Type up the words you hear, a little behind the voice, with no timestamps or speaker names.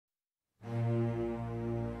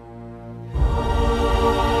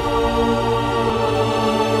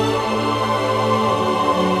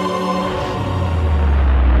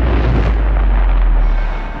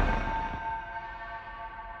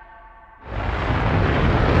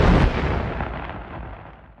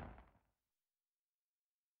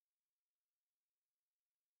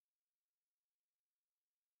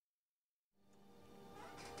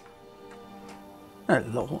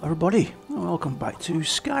Hello everybody, and welcome back to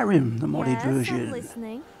Skyrim, the modded version.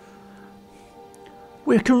 Listening.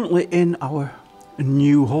 We're currently in our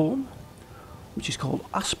new home, which is called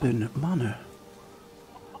Aspen Manor.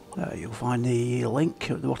 You'll find the link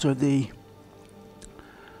at the bottom of the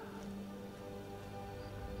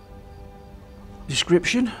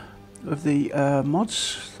description of the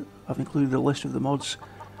mods. I've included a list of the mods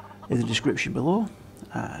in the description below,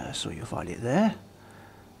 so you'll find it there.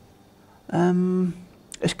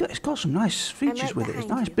 It's got some nice features with it. It's a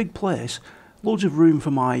nice big place, loads of room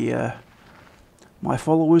for my my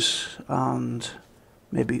followers and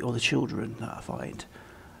maybe other children that I find.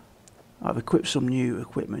 I've equipped some new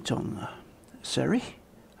equipment on Seri.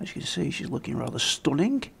 As you can see, she's looking rather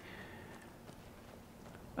stunning,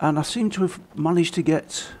 and I seem to have managed to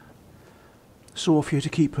get Sophia to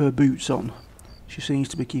keep her boots on. She seems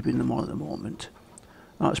to be keeping them on at the moment.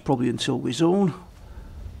 That's probably until we zone.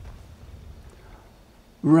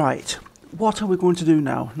 Right, what are we going to do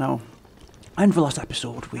now? Now, in the last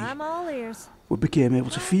episode, I'm all ears. we became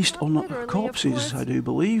able to feast on Literally, corpses, of I do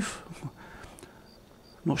believe.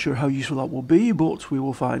 Not sure how useful that will be, but we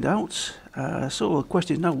will find out. So the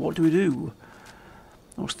question is now, what do we do?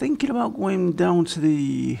 I was thinking about going down to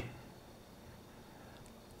these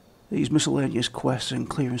miscellaneous quests and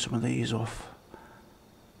clearing some of these off.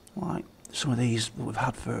 Like some of these that we've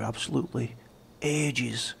had for absolutely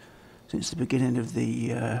ages. Since the beginning of the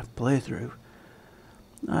playthrough.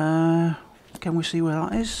 Can we see where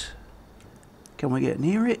that is? Can we get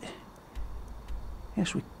near it?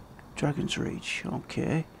 Yes, we Dragon's Reach.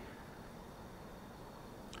 Okay.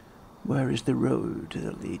 Where is the road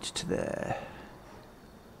that leads to there?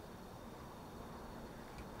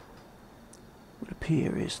 Would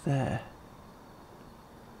appear is there.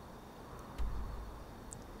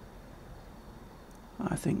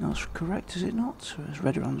 I think that's correct, is it not? It's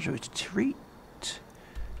Redran's Retreat.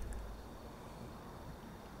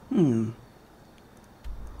 Well,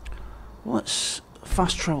 let's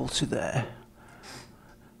fast travel to there.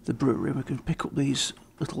 The brewery. We can pick up these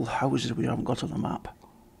little houses we haven't got on the map.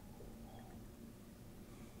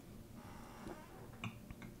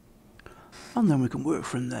 And then we can work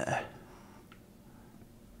from there.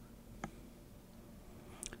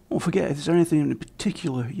 Don't forget, if there's anything in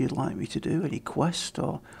particular you'd like me to do, any quest,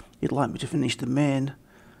 or you'd like me to finish the main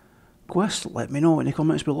quest, let me know in the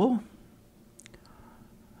comments below.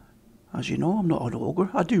 As you know, I'm not an ogre.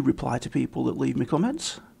 I do reply to people that leave me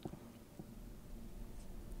comments.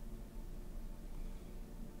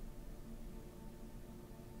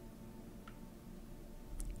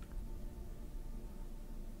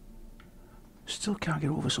 Still can't get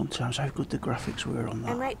over sometimes how good the graphics were on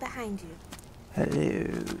that. I'm right behind you. Hello,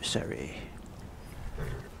 Seri.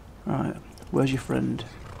 Right, where's your friend?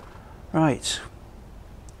 Right.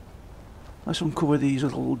 Let's uncover these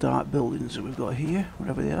little dark buildings that we've got here,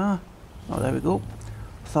 wherever they are. Oh, there we go.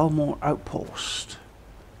 Thalmor Outpost.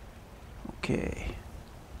 Okay.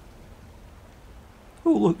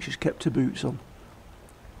 Oh, look, she's kept her boots on.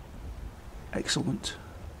 Excellent.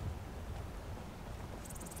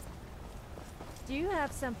 Do you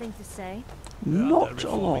have something to say? Not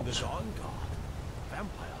a lot.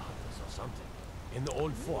 In the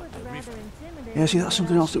old fort, Yeah, see, that's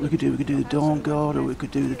something else that we could do. We could do the Dawn Guard, or we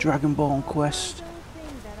could do the Dragonborn quest.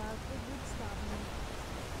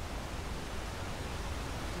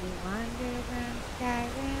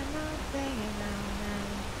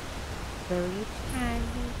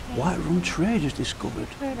 Whiterun Traders discovered.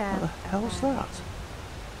 What the hell's that?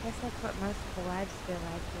 Guess that's what most of the wives feel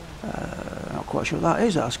like doing. Not quite sure what that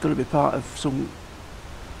is. That's got to be part of some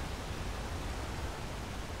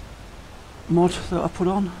mod that I put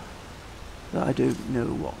on that I don't know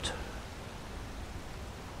what.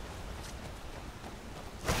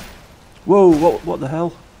 Whoa, what the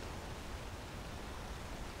hell?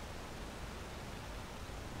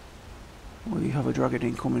 We have a dragon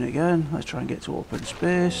incoming again. Let's try and get to open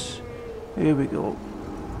space. Here we go.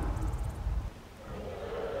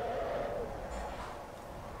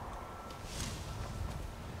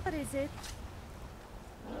 What is it?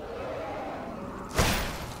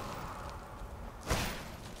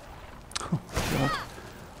 God.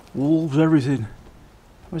 Wolves, everything.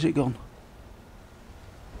 Where's it gone?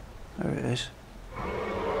 There it is.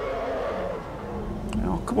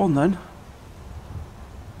 Oh, come on then.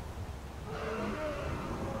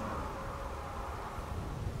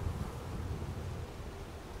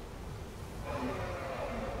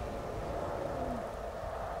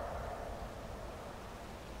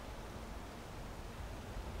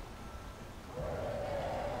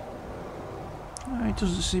 He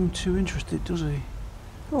doesn't seem too interested, does he?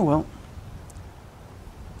 Oh well.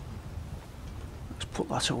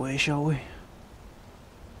 that away, shall we?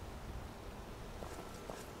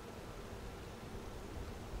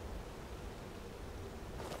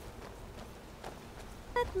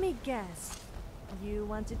 Let me guess. You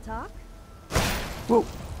want to talk? Whoa!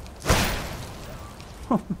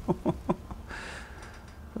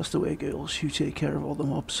 That's the way, girls. You take care of all the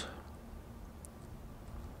mobs.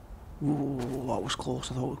 Ooh, that was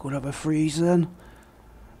close. I thought we could have a freeze then.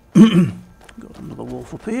 Got another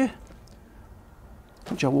wolf up here,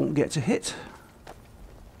 which I won't get to hit.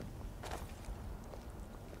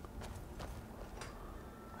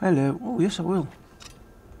 Hello. Oh, yes, I will.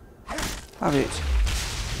 Have it.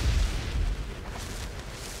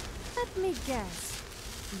 Let me guess.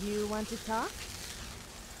 You want to talk?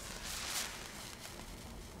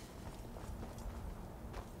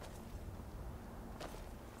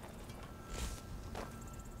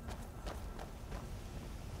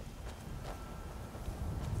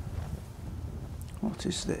 What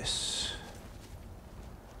is this?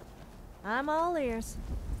 I'm all ears.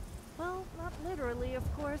 Well, not literally,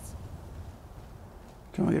 of course.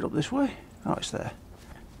 Can we get up this way? Oh, it's there.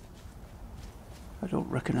 I don't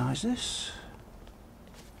recognise this.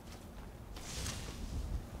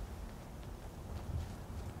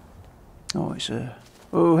 Oh, it's a...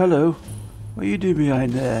 Oh, hello. What are you doing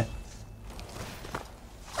behind there?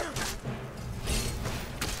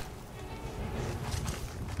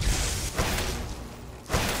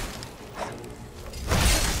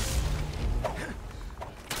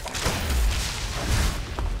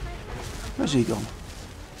 Where's he gone?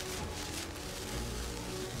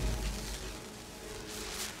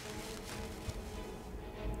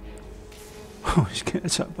 Oh, he's getting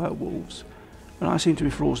attacked by wolves. And I seem to be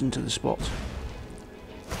frozen to the spot.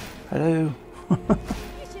 Hello? You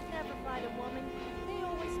should never fight a woman. They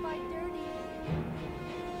always fight dirty.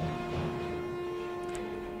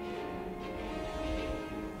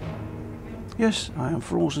 Yes, I am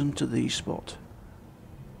frozen to the spot.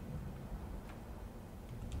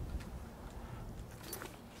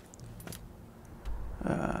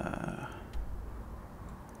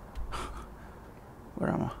 Where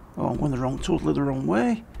am I? Oh, I'm going totally the wrong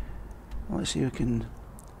way. Well, let's see if we can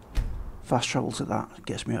fast travel to that. It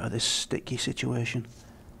gets me out of this sticky situation.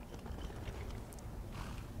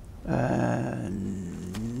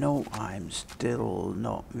 No, I'm still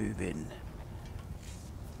not moving.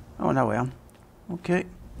 Oh, now I am. Okay.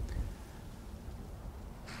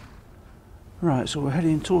 Right, so we're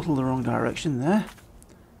heading totally the wrong direction there.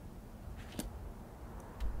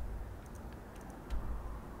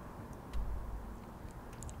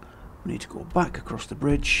 We need to go back across the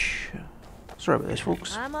bridge. Sorry about this,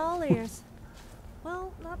 folks. I'm all ears.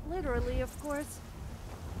 Well, not literally, of course.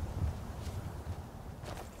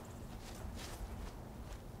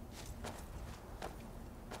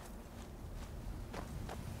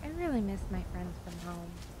 I really miss my friends from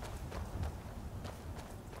home.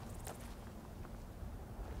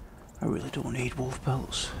 I really don't need wolf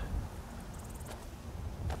pelts.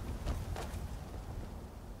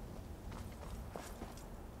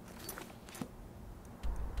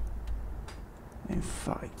 In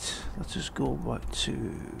fact, let us go back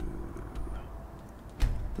to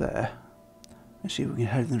there and see if we can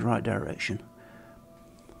head in the right direction.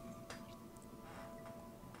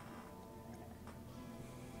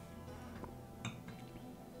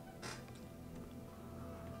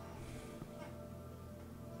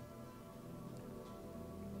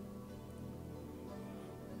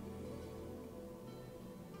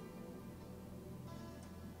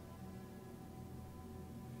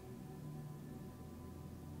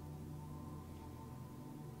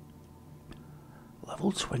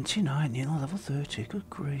 Level 29, nearly level 30, good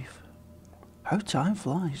grief. How time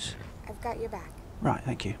flies. I've got your back. Right,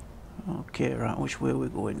 thank you. Okay, right, which way are we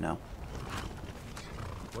going now?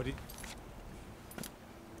 What did...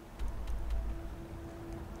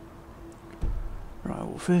 Right,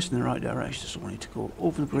 we're facing the right direction, so we need to go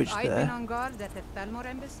over the bridge I'd been there. on guard at the Thalmor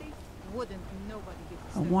embassy. Wouldn't nobody give a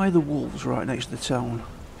And snap. why are the wolves right next to the town?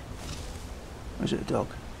 Or is it a dog?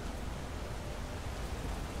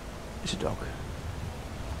 It's a dog.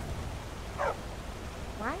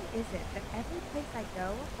 Why is it that every place I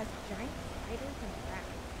go has giant spiders and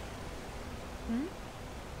rats? Hmm?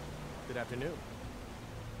 Good afternoon.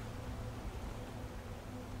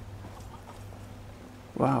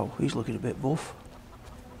 Wow, he's looking a bit buff.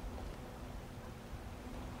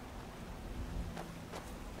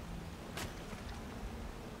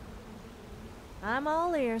 I'm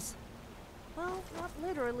all ears. Well, not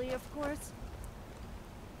literally, of course.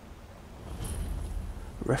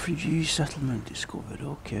 Refugee settlement discovered,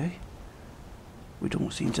 okay. We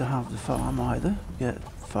don't seem to have the farm either. Get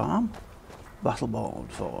farm. Battleborn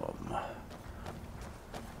form.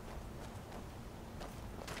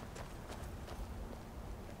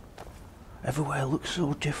 Everywhere looks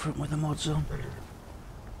so different with the mods on.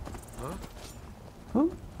 Huh?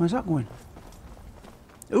 Oh, where's that going?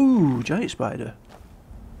 Ooh, giant spider.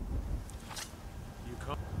 You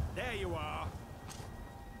come. There you are.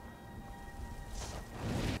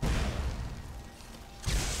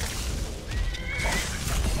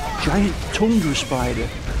 Giant tundra spider.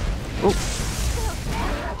 Oh.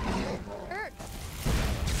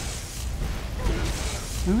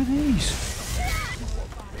 Who are these?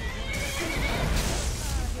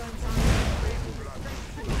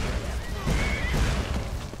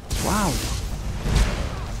 Wow.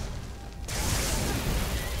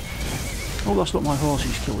 Oh, that's not my horse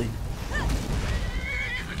he's killing.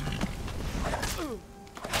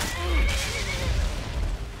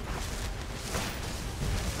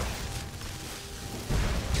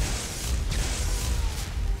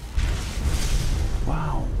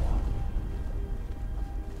 Wow.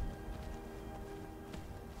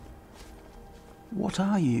 What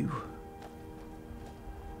are you?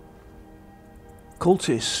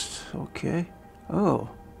 Cultist. Okay. Oh.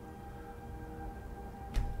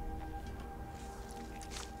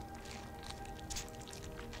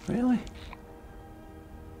 Really?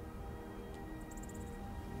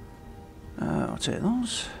 I'll take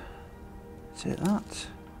those. Take that.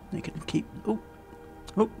 You can keep. Oh.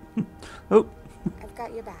 Oh. Oh. I've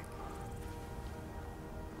got your back.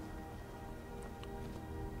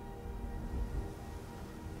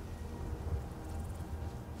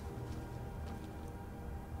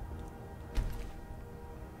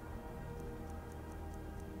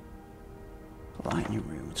 Lightning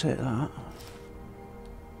room. Take that.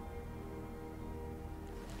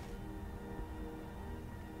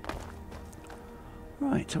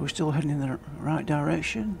 Right, are we still heading in the right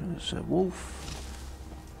direction? There's a wolf.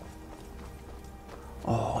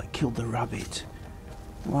 Oh, it killed the rabbit.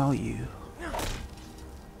 Wow, you.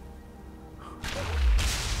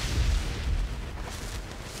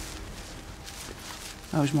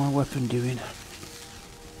 How's my weapon doing?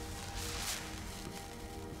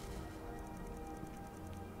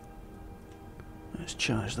 Let's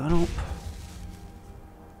charge that up.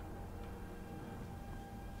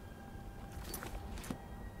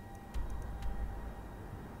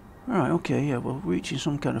 Alright, okay, yeah, we're reaching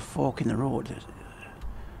some kind of fork in the road.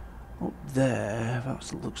 Up there,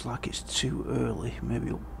 that looks like it's too early.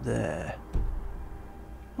 Maybe up there.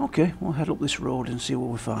 Okay, we'll head up this road and see what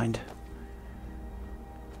we find.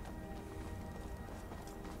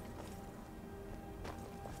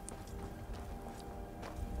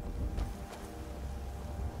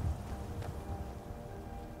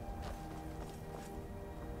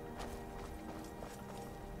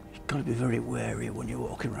 Gotta be very wary when you're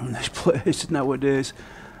walking around this place nowadays.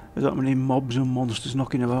 There's that many mobs and monsters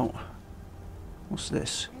knocking about. What's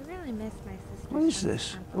this? I really miss my sister. What is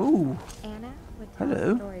this? Oh, Anna would tell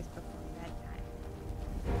hello. us stories before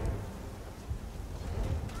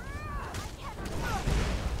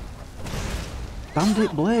bedtime.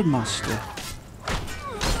 Bandit Blade Master. At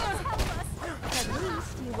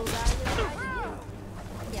least you will die without you.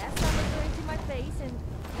 Yes, I'm referring to my face and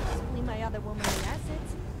possibly my other womanly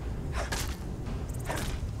assets.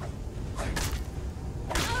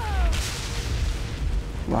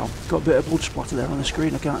 Wow, got a bit of blood splatter there on the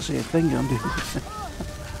screen. I can't see a thing I'm doing.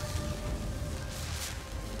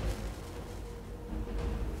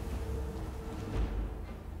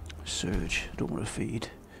 Surge, don't want to feed.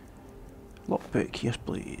 Lockpick, yes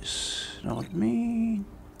please. Not me.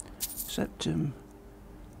 Septum.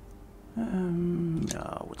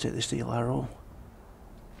 No, we'll take the steel arrow.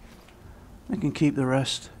 I can keep the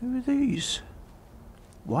rest. Who are these?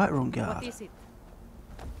 Whiterun guard. What is it?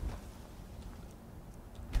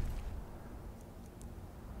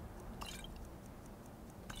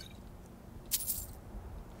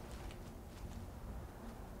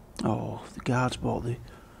 Oh, the guards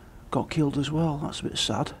got killed as well. That's a bit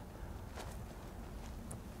sad.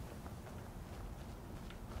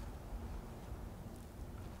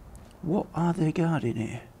 What are they guarding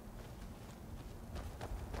here?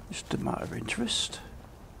 Just a matter of interest.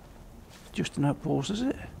 Just an outpost, is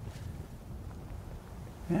it?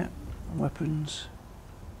 Yeah, weapons.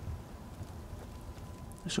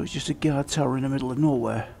 So it's just a guard tower in the middle of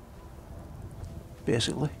nowhere,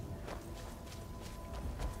 basically.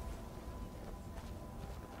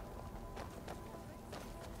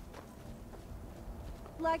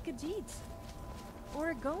 Like Khajiits.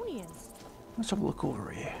 Oregonians. Let's have a look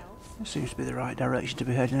over here. This seems to be the right direction to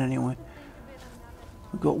be heading anyway.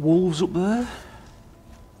 We've got wolves up there.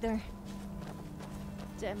 There.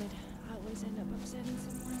 Damn it. I always always end up upsetting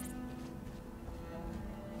someone.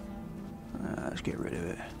 Let's get rid of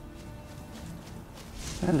it.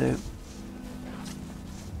 Hello.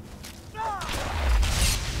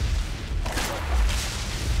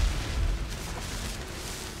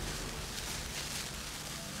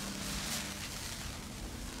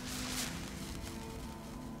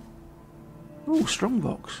 Oh,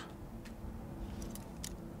 strongbox.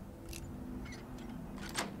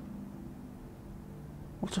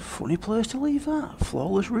 What a funny place to leave that.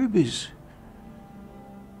 Flawless rubies.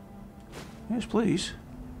 Yes, please.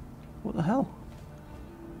 What the hell?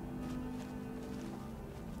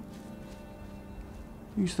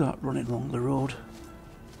 Who's that running along the road?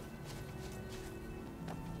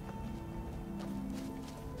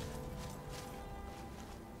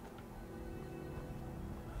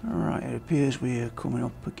 Alright, it appears we are coming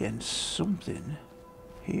up against something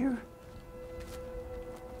here.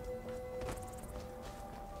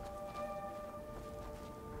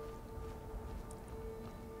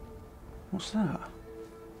 What's that?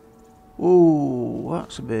 Oh,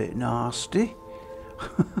 that's a bit nasty.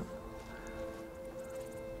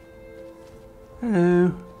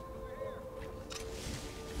 Hello.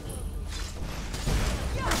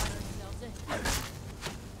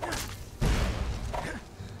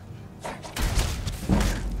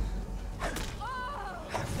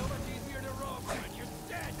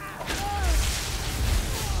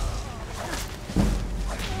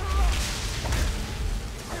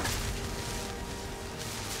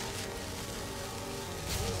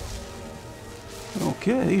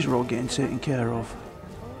 Okay, these are all getting taken care of.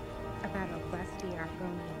 About a rusty Argonian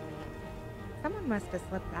lamp. Someone must have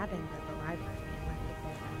slipped that into the library and left it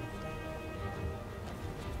there by mistake.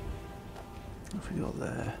 What have we got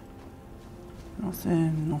there?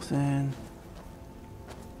 Nothing, nothing.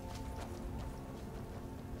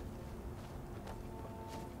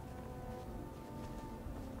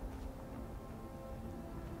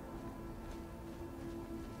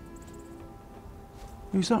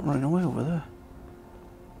 Who's that running away over there?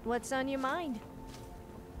 What's on your mind?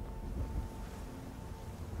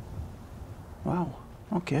 Wow,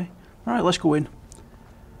 okay. Alright, let's go in.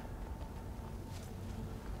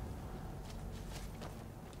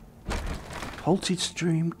 Halted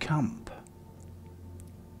Stream Camp.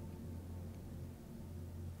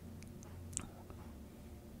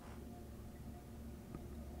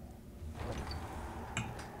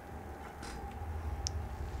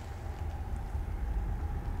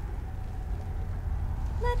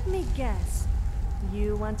 Let me guess.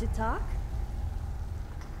 You want to talk?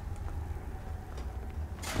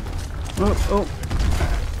 Oh, oh.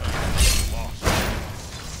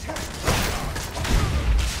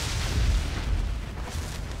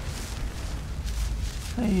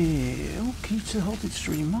 Hey, oh, key to the halted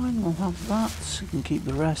stream mine. We'll have that. We can keep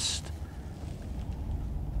the rest.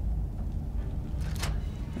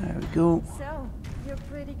 There we go. So, you're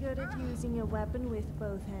pretty good at using a weapon with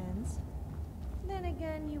both hands. Then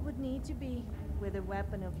again, you would need to be with a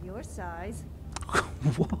weapon of your size.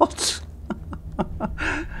 What?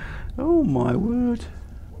 Oh my word.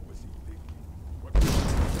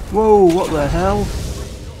 Whoa, what the hell?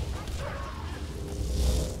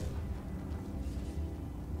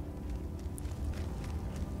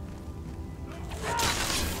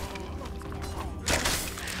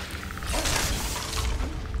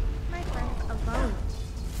 My friend's alone.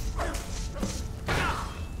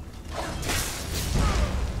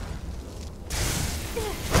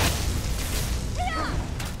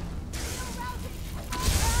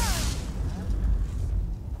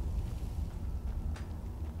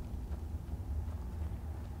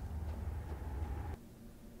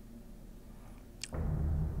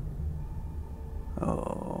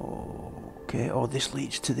 Okay, oh, this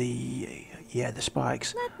leads to the, yeah, the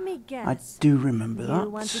spikes. Let me guess. I do remember that. You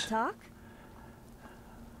want to talk?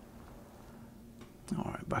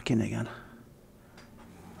 Alright, back in again.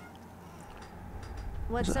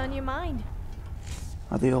 What's on your mind?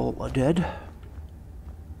 Are they all dead?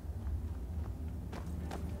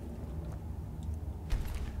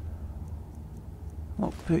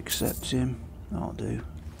 Lockpick accepts him. That'll do.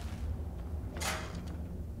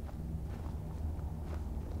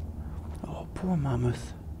 Oh, poor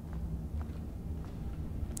mammoth.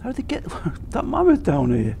 How did they get that mammoth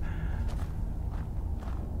down here?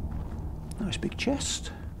 Nice big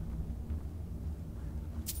chest.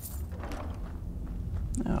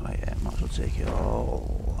 Oh yeah, might as well take it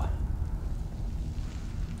all.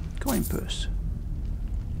 Coin purse.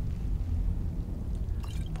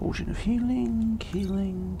 Potion of healing,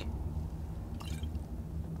 healing.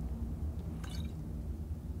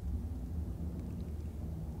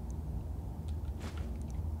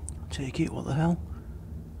 take it, what the hell?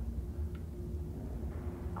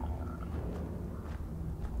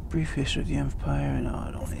 Brief history of the Empire, no,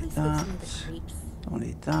 I don't need that. Don't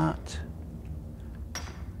need that.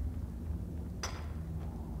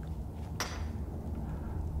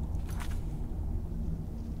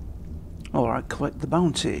 Alright, collect the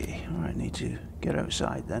bounty. Alright, need to get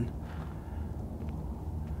outside then.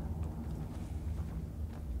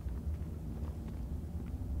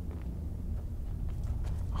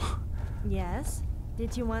 Yes?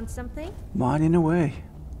 Did you want something? Mining away.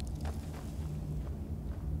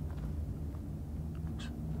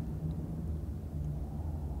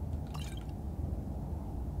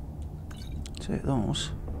 Take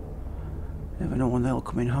those. Never know when they'll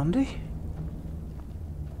come in handy.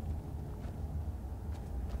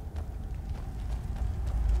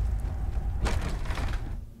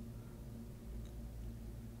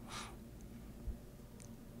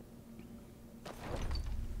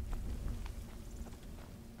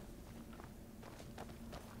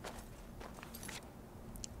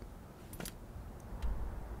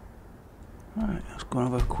 Right, let's go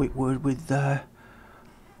and have a quick word with our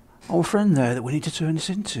friend there that we need to turn this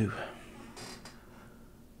into.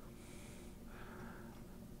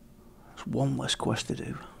 That's one less quest to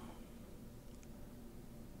do.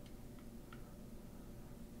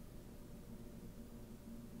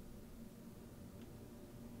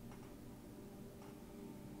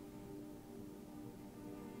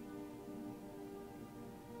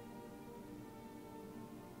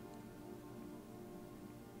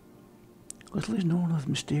 Little is known of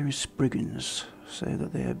mysterious brigands, say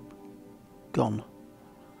that they are gone.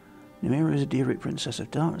 Nemira is a dear princess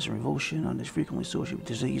of darkness and revulsion and is frequently associated with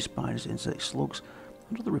disease, spiders, insects, slugs,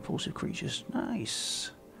 and other repulsive creatures.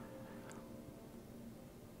 Nice.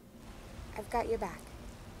 I've got your back.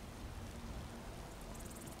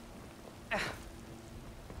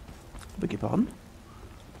 Beg your pardon?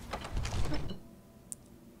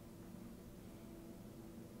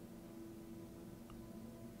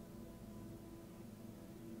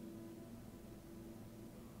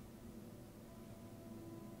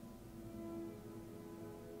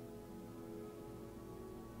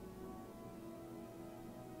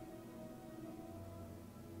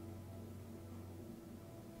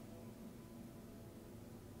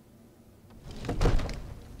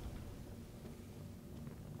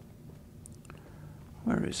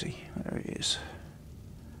 Where is he? There he is.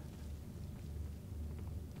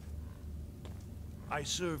 I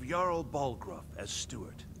serve Jarl Balgruuf as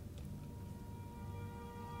steward.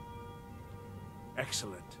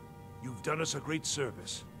 Excellent. You've done us a great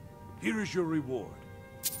service. Here is your reward.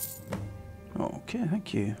 Okay,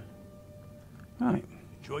 thank you. Right.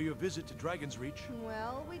 Enjoy your visit to Dragon's Reach.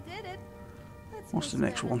 Well, we did it. Let's What's go the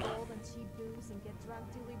next spend one? our gold and cheap booze and get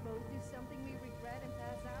drunk till we both do something we regret and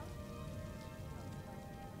pass out.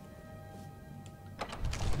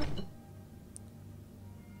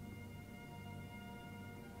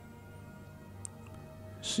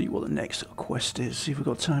 See what the next quest is. See if we've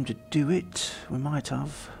got time to do it. We might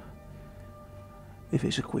have. If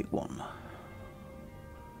it's a quick one.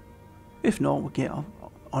 If not, we'll get on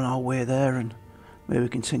our way there and maybe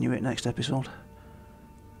continue it next episode.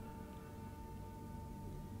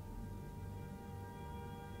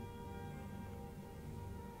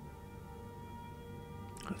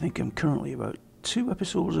 I think I'm currently about 2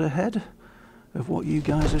 episodes ahead of what you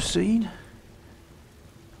guys have seen.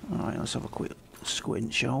 Alright, let's have a quick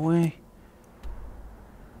squint, shall we?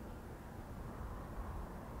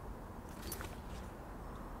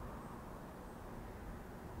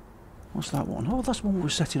 What's that one? Oh, that's one we were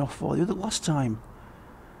setting off for the other last time.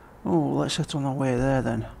 Oh, let's set on our way there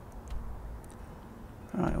then.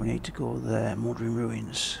 Alright, we need to go there. Mouldering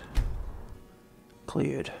Ruins.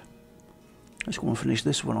 Cleared. Let's go and finish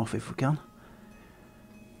this one off if we can.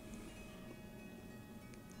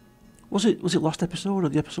 Was it last episode or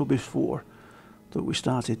the episode before that we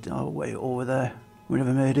started our way over there? We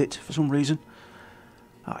never made it for some reason.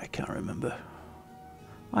 I can't remember.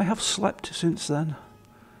 I have slept since then.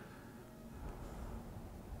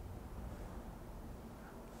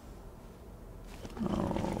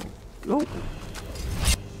 Oh.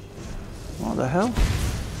 What the hell?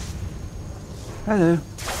 Hello.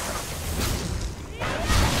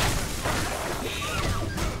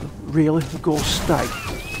 Really? The ghost stag?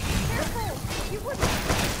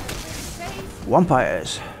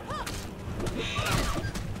 Vampires.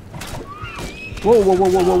 Whoa, whoa, whoa,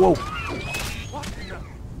 whoa, whoa, whoa.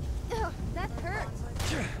 Ugh, that hurts.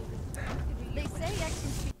 They say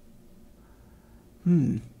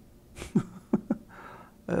action.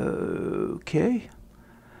 Okay.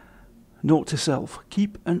 Note to self,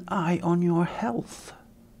 keep an eye on your health.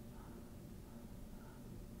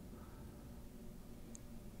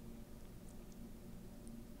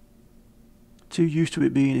 Too used to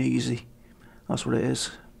it being easy. That's what it is.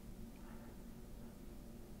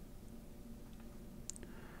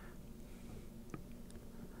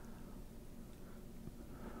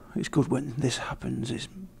 It's good when this happens. It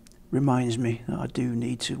reminds me that I do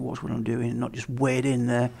need to watch what I'm doing and not just wade in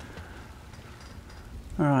there.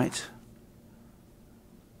 Alright.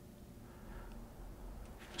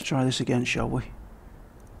 Let's try this again, shall we?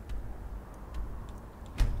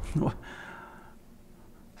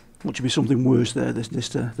 What should be something worse there this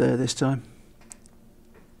time?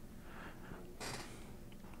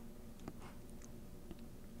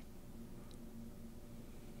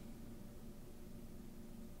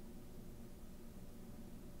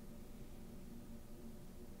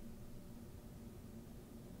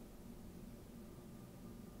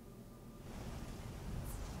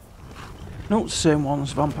 No, it's the same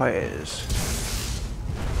ones, vampires.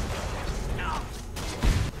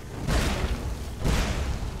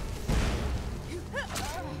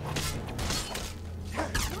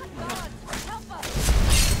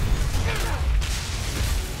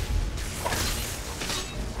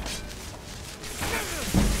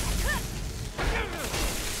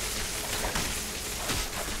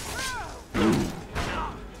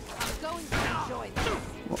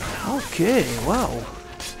 Okay, wow.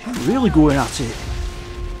 She's really going at it.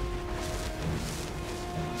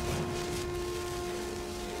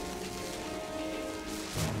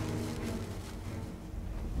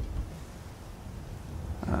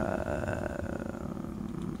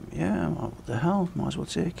 Yeah, well, what the hell? Might as well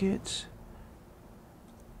take it.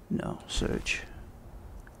 No, search.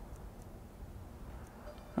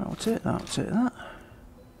 Right, I'll take that, I'll take that.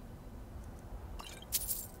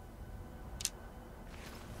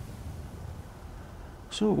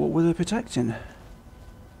 So, what were they protecting?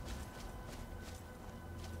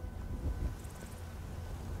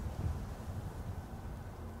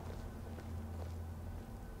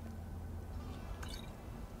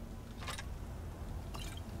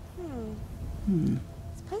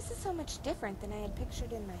 This place is so much different than I had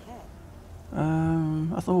pictured in my head.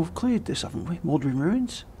 I thought we've cleared this, haven't we? Mouldering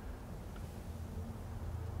ruins?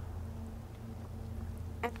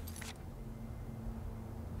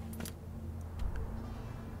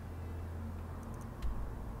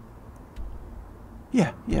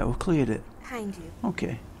 Yeah, we've cleared it. Behind you.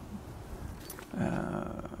 Okay.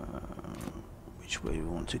 Which way do we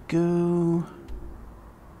want to go?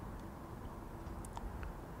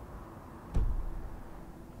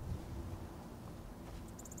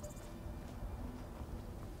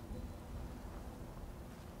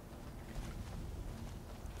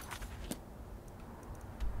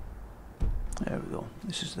 There we go.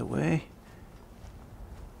 This is the way.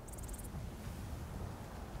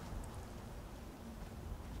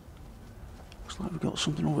 Looks like we've got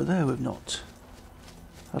something over there we've not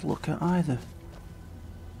had a look at either.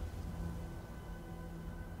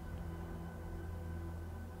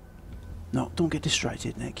 No, don't get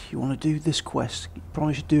distracted, Nick. You want to do this quest. You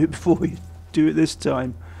probably should do it before you do it this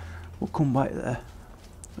time. We'll come back there.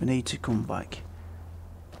 We need to come back.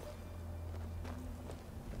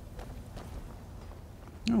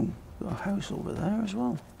 Oh, got a house over there as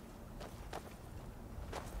well.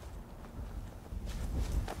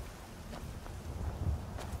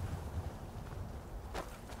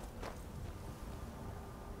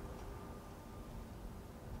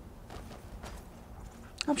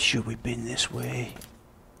 I'm sure we've been this way.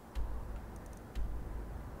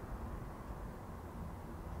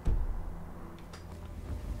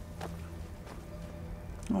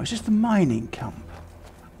 Oh, is this the mining camp?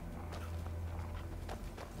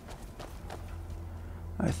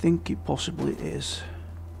 I think it possibly is.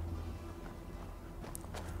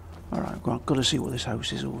 Alright, I've got to see what this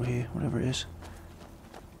house is over here, whatever it is.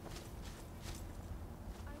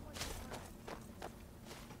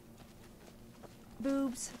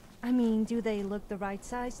 Boobs? I mean, do they look the right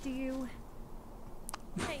size to you?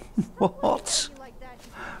 What? What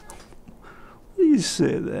do you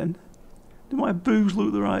say then? Do my boobs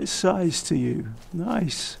look the right size to you?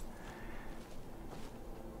 Nice.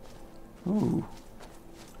 Oh.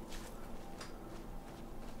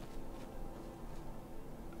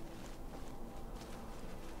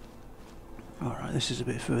 Alright, this is a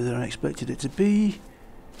bit further than I expected it to be.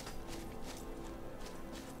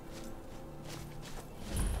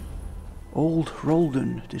 Old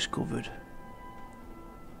Hroldan discovered.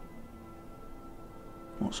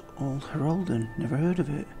 What's Old Hroldan? Never heard of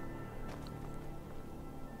it.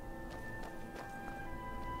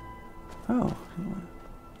 Oh.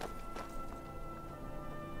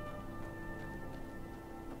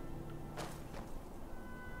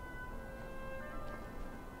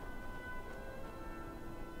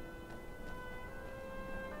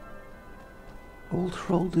 Old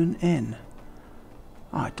Holden Inn.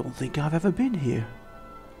 I don't think I've ever been here.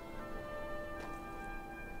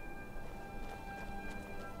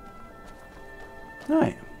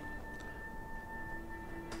 Right.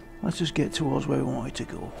 Let's just get towards where we wanted to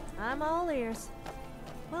go. I'm all ears.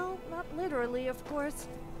 Well, not literally, of course.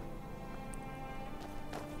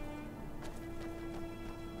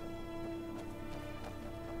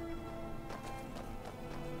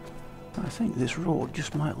 I think this road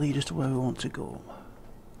just might lead us to where we want to go.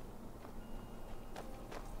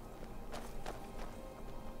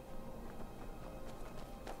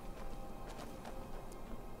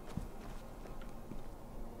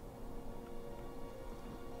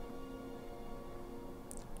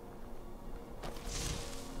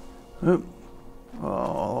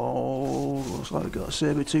 Oh, looks like we've got a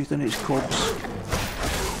saber-tooth and its cubs.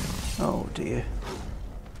 Oh dear.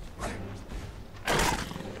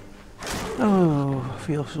 Oh, I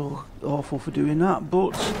feel so awful for doing that,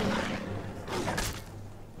 but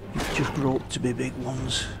you just grow up to be big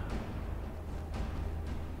ones.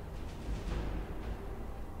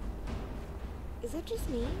 Is it just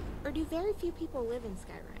me, or do very few people live in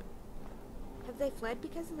Skyrim? Have they fled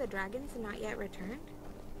because of the dragons and not yet returned?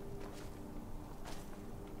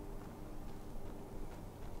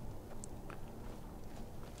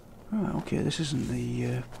 Right, okay, this isn't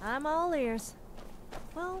the I'm all ears.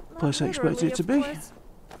 Well, not place I expected it to literally, be. of course.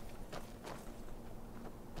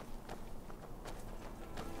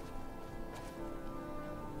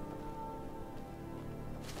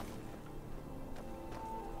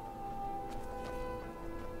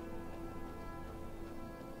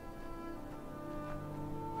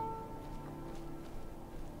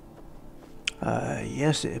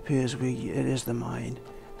 Yes, it appears it is the mine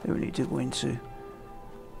that we need to go into.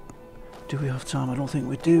 Do we have time? I don't think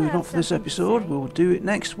we do. Yeah, Not for this something to episode. say. We'll do it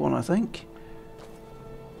next one, I think.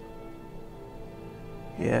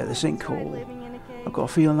 Yeah, the Sorry, sinkhole. living in a cave. I've got a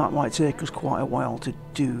feeling that might take us quite a while to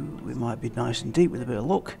do. It might be nice and deep with a bit of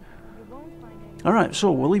luck. You won't find any- Alright,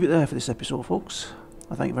 so we'll leave it there for this episode, folks.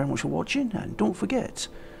 I thank you very much for watching, and don't forget,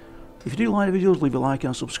 if you do like the videos, leave a like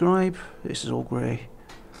and subscribe. This is Olgrey,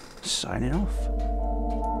 signing off.